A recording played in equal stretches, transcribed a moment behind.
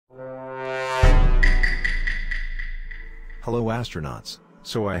Hello astronauts.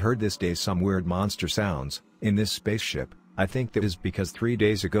 So I heard this day some weird monster sounds in this spaceship. I think that is because 3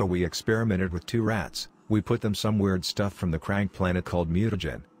 days ago we experimented with 2 rats. We put them some weird stuff from the crank planet called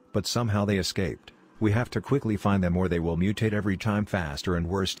mutagen, but somehow they escaped. We have to quickly find them or they will mutate every time faster and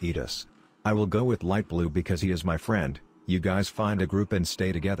worst eat us. I will go with light blue because he is my friend. You guys find a group and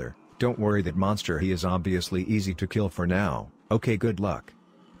stay together. Don't worry that monster, he is obviously easy to kill for now. Okay, good luck.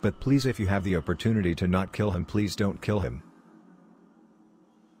 But please, if you have the opportunity to not kill him, please don't kill him.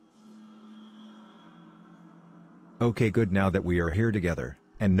 Okay, good, now that we are here together,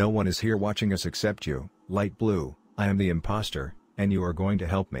 and no one is here watching us except you, light blue, I am the imposter, and you are going to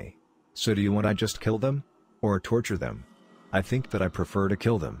help me. So do you want I just kill them? Or torture them? I think that I prefer to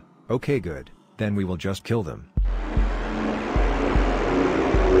kill them. Okay, good, then we will just kill them.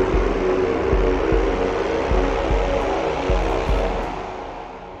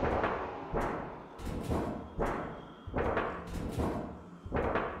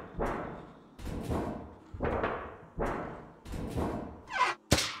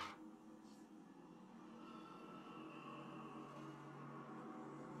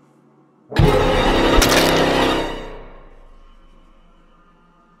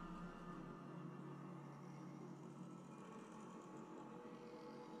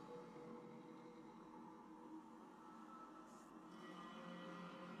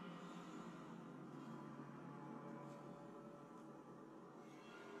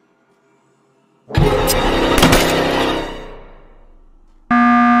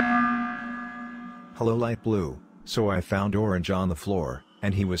 Hello light blue. So I found orange on the floor,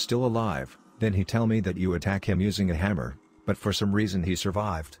 and he was still alive. Then he tell me that you attack him using a hammer, but for some reason he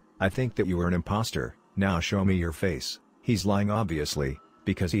survived. I think that you were an imposter. Now show me your face. He's lying obviously,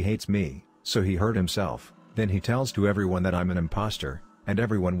 because he hates me, so he hurt himself. Then he tells to everyone that I'm an imposter, and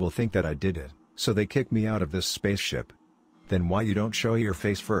everyone will think that I did it, so they kick me out of this spaceship. Then why you don't show your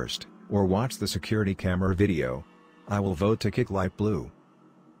face first, or watch the security camera video? I will vote to kick light blue.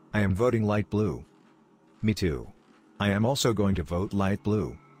 I am voting light blue. Me too. I am also going to vote light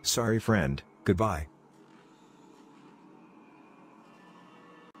blue. Sorry friend, goodbye.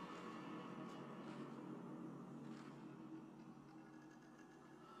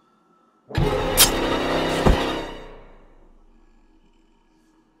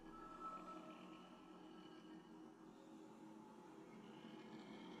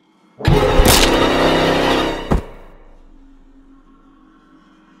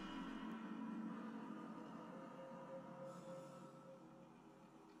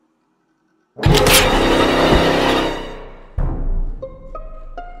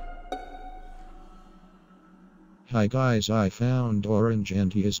 Hi guys, I found orange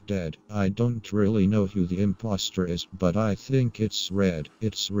and he is dead. I don't really know who the imposter is, but I think it's red.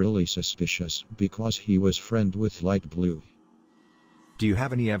 It's really suspicious because he was friend with light blue. Do you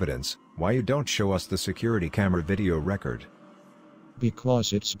have any evidence why you don't show us the security camera video record?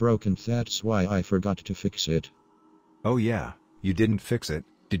 Because it's broken, that's why I forgot to fix it. Oh yeah, you didn't fix it,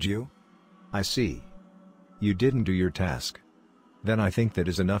 did you? I see. You didn't do your task. Then I think that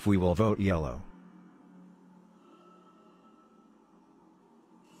is enough, we will vote yellow.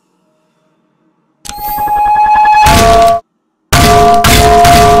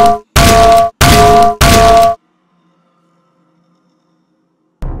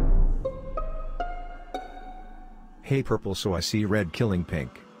 Hey purple, so I see red killing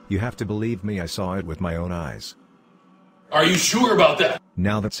pink. You have to believe me, I saw it with my own eyes. Are you sure about that?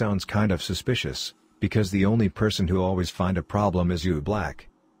 Now that sounds kind of suspicious, because the only person who always find a problem is you black.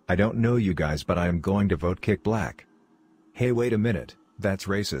 I don't know you guys, but I am going to vote kick black. Hey wait a minute, that's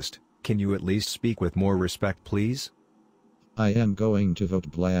racist. Can you at least speak with more respect please? I am going to vote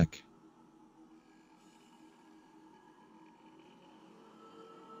black.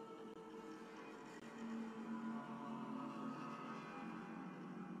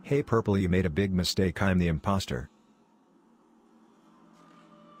 Hey purple, you made a big mistake, I'm the imposter.